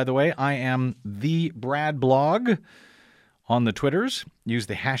tweet me, by the way. I am the Brad Blog on the Twitters. Use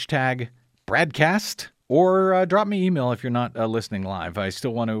the hashtag BradCast, or drop me email if you're not listening live. I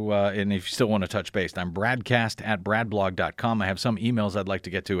still want to, and if you still want to touch base, I'm BradCast@bradblog.com. I have some emails I'd like to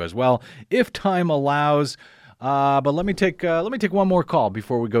get to as well, if time allows. But let me take one more call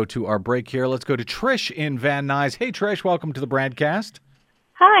before we go to our break here. Let's go to Trish in Van Nuys. Hey, Trish, welcome to the BradCast.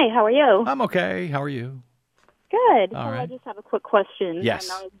 Hi, how are you? I'm okay. How are you? Good. All right. I just have a quick question.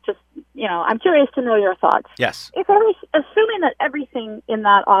 Yes. And I'm curious to know your thoughts. Yes. Assuming that everything in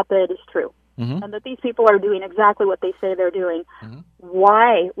that op-ed is true, mm-hmm. and that these people are doing exactly what they say they're doing, mm-hmm.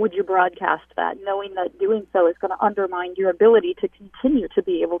 why would you broadcast that, knowing that doing so is going to undermine your ability to continue to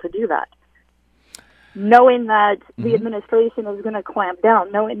be able to do that? Knowing that mm-hmm. the administration is going to clamp down,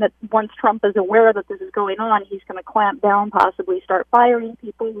 knowing that once Trump is aware that this is going on, he's going to clamp down, possibly start firing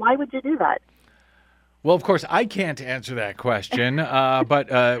people. Why would you do that? Well, of course, I can't answer that question, but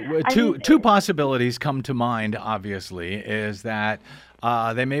two possibilities come to mind, obviously, is that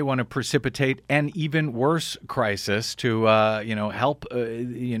They may want to precipitate an even worse crisis to, help,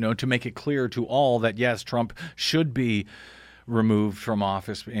 to make it clear to all that, yes, Trump should be removed from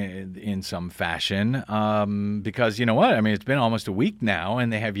office in some fashion, because you know what? I mean, it's been almost a week now,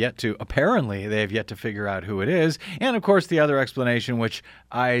 and they have yet to figure out who it is. And of course, the other explanation, which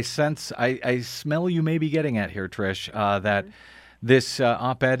I smell you may be getting at here, Trish, that this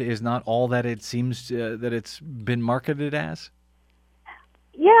op-ed is not all that it seems that it's been marketed as.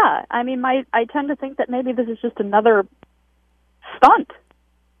 Yeah, I mean, I tend to think that maybe this is just another stunt,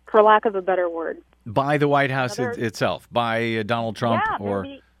 for lack of a better word. By the White House itself, by Donald Trump, or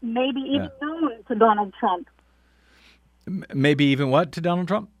maybe even known to Donald Trump. Maybe even what to Donald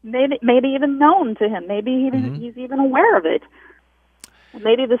Trump? Maybe even known to him. Maybe he's even aware of it.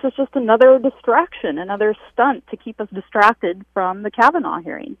 Maybe this is just another distraction, another stunt to keep us distracted from the Kavanaugh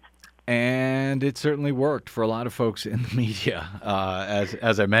hearings. And it certainly worked for a lot of folks in the media,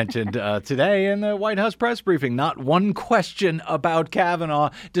 as I mentioned today in the White House press briefing. Not one question about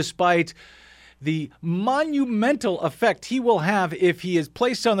Kavanaugh, despite the monumental effect he will have if he is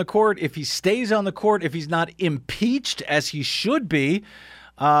placed on the court, if he stays on the court, if he's not impeached, as he should be.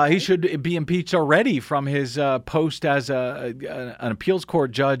 He should be impeached already from his post as an appeals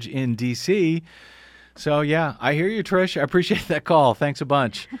court judge in D.C. So, yeah, I hear you, Trish. I appreciate that call. Thanks a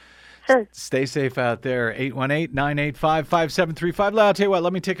bunch. Sure. Stay safe out there. 818-985-5735. I'll tell you what,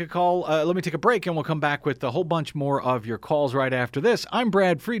 let me take a call. Let me take a break, and we'll come back with a whole bunch more of your calls right after this. I'm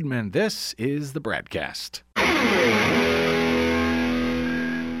Brad Friedman. This is the BradCast.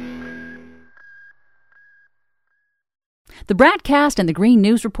 The BradCast and the Green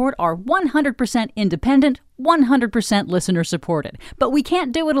News Report are 100% independent, 100% listener-supported. But we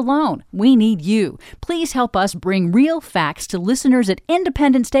can't do it alone. We need you. Please help us bring real facts to listeners at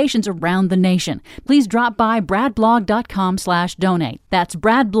independent stations around the nation. Please drop by bradblog.com/donate. That's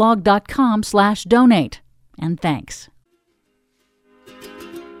bradblog.com/donate. And thanks.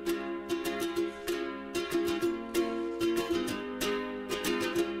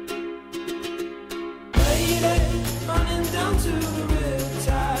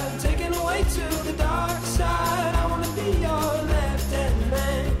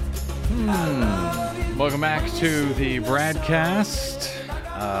 Welcome back to the BradCast.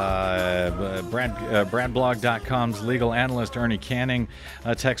 Bradblog.com's legal analyst Ernie Canning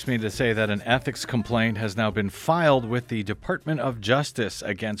texts me to say that an ethics complaint has now been filed with the Department of Justice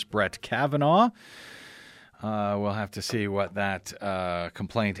against Brett Kavanaugh. We'll have to see what that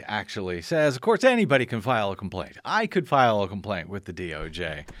complaint actually says. Of course, anybody can file a complaint. I could file a complaint with the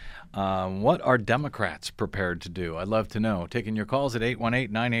DOJ. What are Democrats prepared to do? I'd love to know. Taking your calls at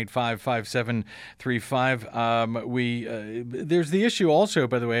 818-985-5735. There's the issue also,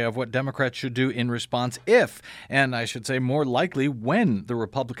 by the way, of what Democrats should do in response if, and I should say more likely when, the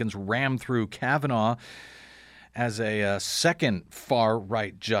Republicans ram through Kavanaugh as a second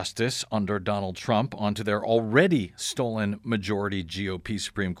far-right justice under Donald Trump onto their already stolen majority GOP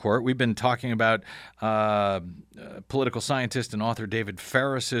Supreme Court. We've been talking about political scientist and author David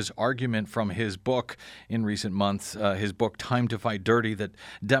Ferris's argument from his book in recent months, his book Time to Fight Dirty, that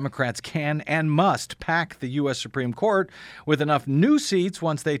Democrats can and must pack the U.S. Supreme Court with enough new seats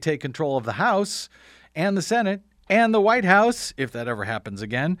once they take control of the House and the Senate and the White House, if that ever happens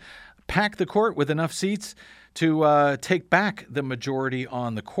again. Pack the court with enough seats to take back the majority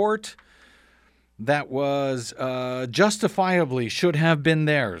on the court that was justifiably should have been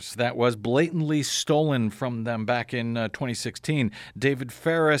theirs, that was blatantly stolen from them back in 2016. David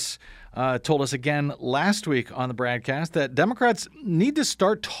Ferris told us again last week on the BradCast that Democrats need to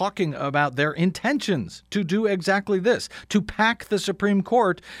start talking about their intentions to do exactly this, to pack the Supreme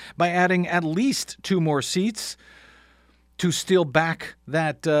Court by adding at least 2 more seats to steal back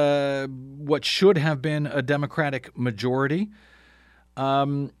that what should have been a Democratic majority.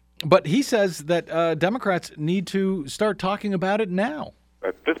 But he says that Democrats need to start talking about it now.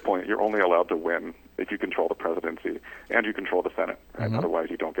 At this point, you're only allowed to win if you control the presidency and you control the Senate. Right? Mm-hmm.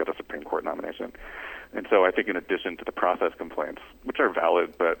 Otherwise, you don't get a Supreme Court nomination. And so I think in addition to the process complaints, which are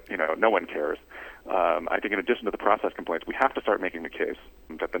valid, but no one cares, I think in addition to the process complaints, we have to start making the case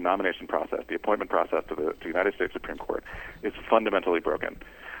that the nomination process, the appointment process to the United States Supreme Court is fundamentally broken.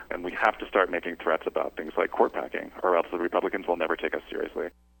 And we have to start making threats about things like court packing, or else the Republicans will never take us seriously.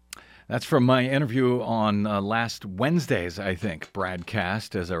 That's from my interview on last Wednesday's, I think,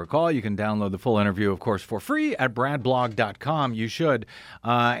 BradCast. As I recall, you can download the full interview, of course, for free at bradblog.com. You should.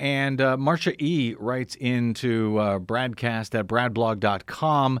 And Marcia E. writes into BradCast at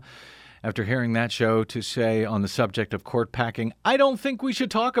bradblog.com after hearing that show to say on the subject of court packing, I don't think we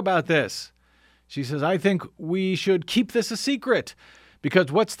should talk about this. She says, I think we should keep this a secret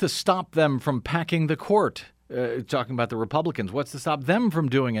Because what's to stop them from packing the court? Talking about the Republicans, what's to stop them from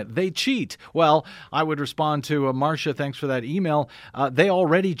doing it? They cheat. Well, I would respond to Marcia, thanks for that email. They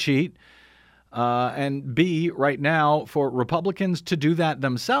already cheat. And B, right now, for Republicans to do that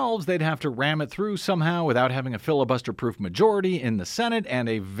themselves, they'd have to ram it through somehow without having a filibuster-proof majority in the Senate, and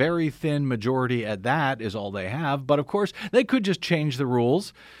a very thin majority at that is all they have. But, of course, they could just change the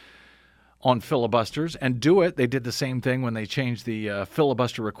rules on filibusters and do it. They did the same thing when they changed the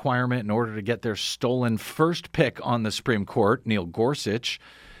filibuster requirement in order to get their stolen first pick on the Supreme Court, Neil Gorsuch.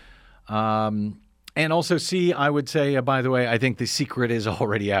 And also, C, I would say, by the way, I think the secret is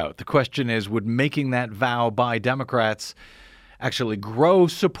already out. The question is, would making that vow by Democrats actually grow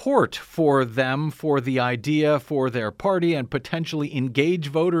support for them, for the idea, for their party, and potentially engage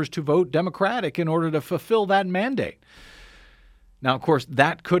voters to vote Democratic in order to fulfill that mandate? Now, of course,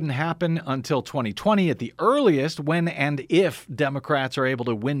 that couldn't happen until 2020 at the earliest, when and if Democrats are able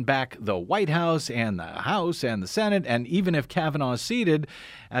to win back the White House and the Senate. And even if Kavanaugh is seated,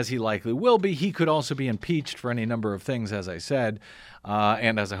 as he likely will be, he could also be impeached for any number of things, as I said,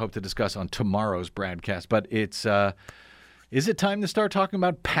 and as I hope to discuss on tomorrow's BradCast. But it's is it time to start talking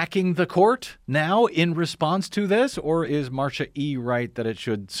about packing the court now in response to this? Or is Marcia E. right that it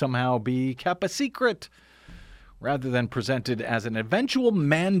should somehow be kept a secret, rather than presented as an eventual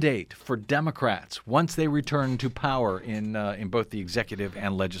mandate for Democrats once they return to power in both the executive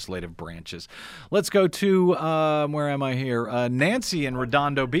and legislative branches? Let's go to, where am I here? Nancy in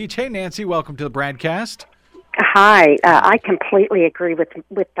Redondo Beach. Hey, Nancy, welcome to the BradCast. Hi. I completely agree with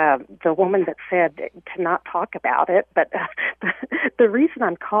the woman that said to not talk about it, but the reason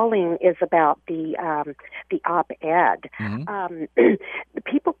I'm calling is about the op-ed. Mm-hmm.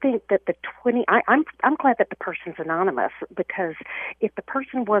 People think that I'm glad that the person's anonymous, because if the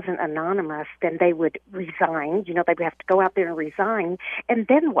person wasn't anonymous, then they would resign. You know, they would have to go out there and resign. And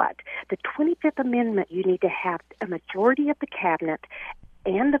then what? The 25th Amendment, you need to have a majority of the cabinet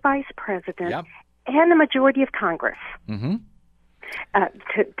and the vice president. Yep. And the majority of Congress to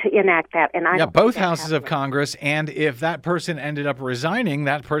enact that. And both houses of Congress. And if that person ended up resigning,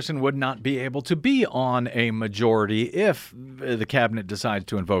 that person would not be able to be on a majority if the cabinet decides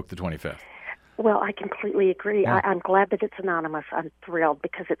to invoke the 25th. Well, I completely agree. Yeah. I'm glad that it's anonymous. I'm thrilled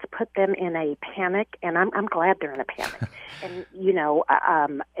because it's put them in a panic, and I'm glad they're in a panic. And, you know,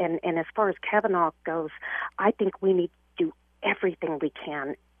 and as far as Kavanaugh goes, I think we need to do everything we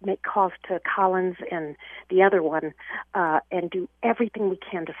can, make calls to Collins and the other one, and do everything we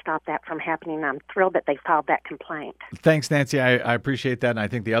can to stop that from happening. I'm thrilled that they filed that complaint. Thanks, Nancy. I appreciate that. And I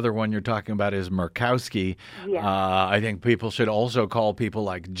think the other one you're talking about is Murkowski. Yes. I think people should also call people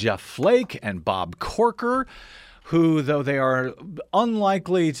like Jeff Flake and Bob Corker, who, though they are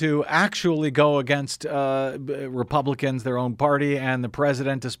unlikely to actually go against Republicans, their own party, and the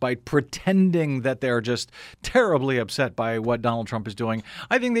president, despite pretending that they're just terribly upset by what Donald Trump is doing,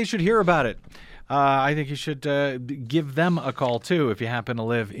 I think they should hear about it. I think you should give them a call, too, if you happen to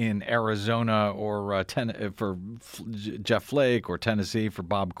live in Arizona, or for Jeff Flake, or Tennessee for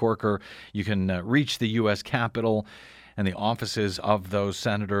Bob Corker. You can reach the U.S. Capitol and the offices of those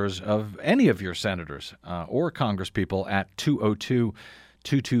senators, of any of your senators or congresspeople, at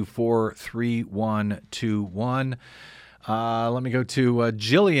 202-224-3121. Let me go to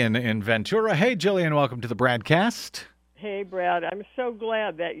Jillian in Ventura. Hey, Jillian, welcome to the BradCast. Hey, Brad. I'm so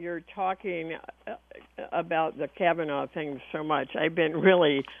glad that you're talking about the Kavanaugh thing so much. I've been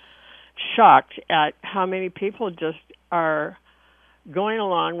really shocked at how many people just are going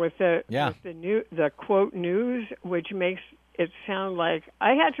along with the quote news, which makes it sound like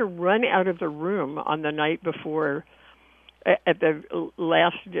I had to run out of the room on the night before, at the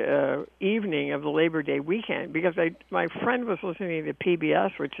last evening of the Labor Day weekend, because my friend was listening to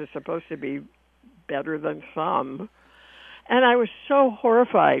PBS, which is supposed to be better than some, and I was so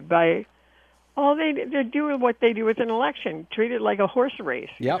horrified by all they do what they do with an election, treat it like a horse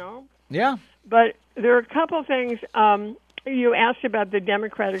race. Yep. You know? Yeah. But there are a couple things. You asked about the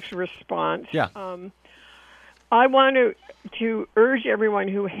Democratic response. Yeah. I want to urge everyone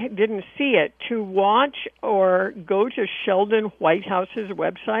who didn't see it to watch or go to Sheldon Whitehouse's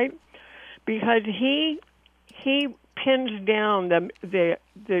website, because he pins down the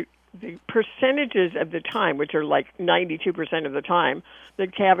percentages of the time, which are like 92% of the time,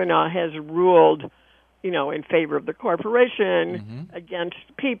 that Kavanaugh has ruled, you know, in favor of the corporation, against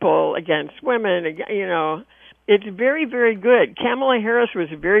people, against women, you know. It's very, very good. Kamala Harris was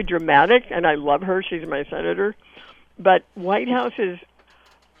very dramatic, and I love her. She's my senator. But Whitehouse is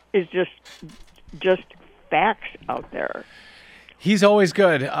just facts out there. He's always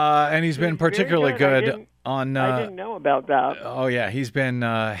good, and he's been particularly good. on. I didn't know about that. Oh, yeah. He's been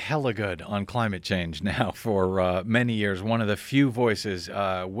hella good on climate change now for many years. One of the few voices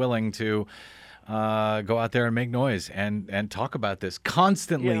willing to go out there and make noise and talk about this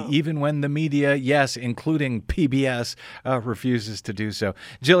constantly, even when the media, yes, including PBS, refuses to do so.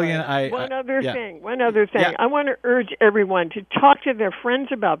 Jillian, One other thing. Yeah. I want to urge everyone to talk to their friends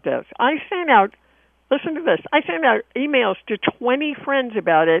about this. Listen to this. I sent out emails to 20 friends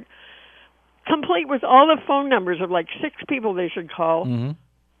about it, complete with all the phone numbers of like 6 people they should call. Mm-hmm.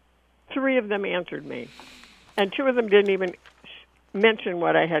 3 of them answered me, and 2 of them didn't even mention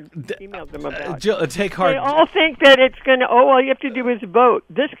what I had emailed them about. Take heart. They all think that it's going to, all you have to do is vote.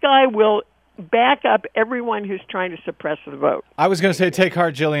 This guy will back up everyone who's trying to suppress the vote. I was going to say take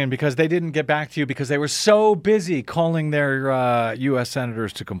heart, Jillian, because they didn't get back to you because they were so busy calling their U.S.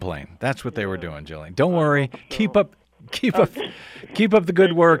 senators to complain. That's what they were doing, Jillian. Don't worry. Keep up the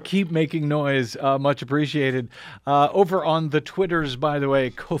good work. Keep making noise. Much appreciated. Over on the Twitters, by the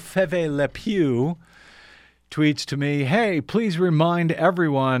way, Kofeve Le Pew tweets to me, hey, please remind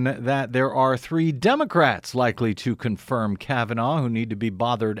everyone that there are 3 Democrats likely to confirm Kavanaugh who need to be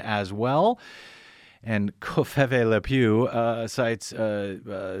bothered as well. And Kofeve Le Pew cites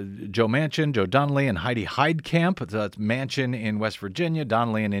Joe Manchin, Joe Donnelly, and Heidi Heitkamp. That's Manchin in West Virginia,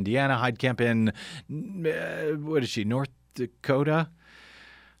 Donnelly in Indiana, Heitkamp in, North Dakota?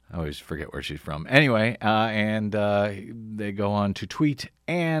 I always forget where she's from. Anyway, and they go on to tweet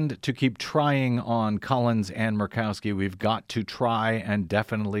and to keep trying on Collins and Murkowski. We've got to try and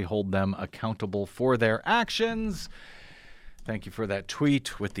definitely hold them accountable for their actions. Thank you for that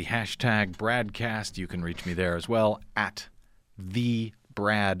tweet with the hashtag BradCast. You can reach me there as well at the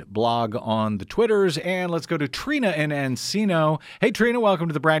Brad blog on the Twitters. And let's go to Trina in Encino. Hey, Trina, welcome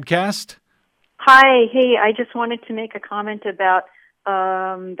to the BradCast. Hi. Hey, I just wanted to make a comment about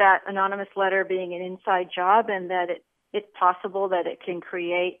that anonymous letter being an inside job, and that it's possible that it can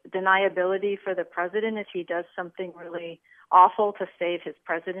create deniability for the president if he does something really awful to save his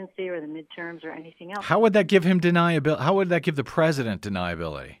presidency or the midterms or anything else. How would that give him deniability? How would that give the president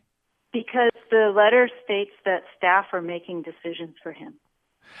deniability? Because the letter states that staff are making decisions for him.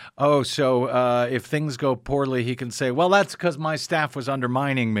 Oh, so if things go poorly, he can say, well, that's because my staff was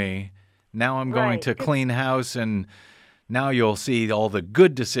undermining me. Now I'm going to clean house, and now you'll see all the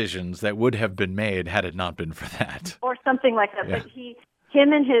good decisions that would have been made had it not been for that. Or something like that. Yeah. But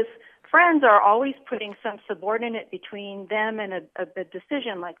him and his friends are always putting some subordinate between them and a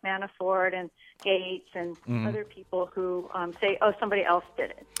decision, like Manafort and Gates and other people who say, oh, somebody else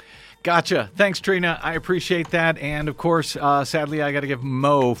did it. Gotcha. Thanks, Trina. I appreciate that. And, of course, sadly, I got to give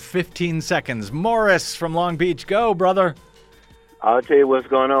Mo 15 seconds. Morris from Long Beach. Go, brother. I'll tell you what's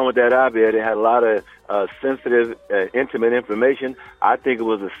going on with that op-ed. It had a lot of sensitive, intimate information. I think it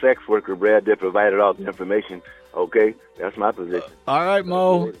was a sex worker, Brad, that provided all the information. Okay? That's my position. All right,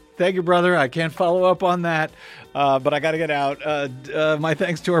 Mo. Thank you, brother. I can't follow up on that, but I got to get out. My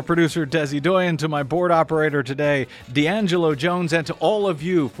thanks to our producer, Desi Doyen, to my board operator today, D'Angelo Jones, and to all of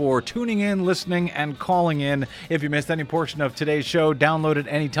you for tuning in, listening, and calling in. If you missed any portion of today's show, download it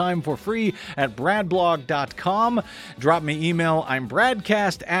anytime for free at bradblog.com. Drop me email. I'm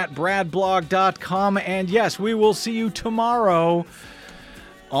bradcast@bradblog.com. And yes, we will see you tomorrow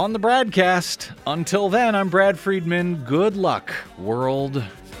on the BradCast. Until then, I'm Brad Friedman. Good luck, world.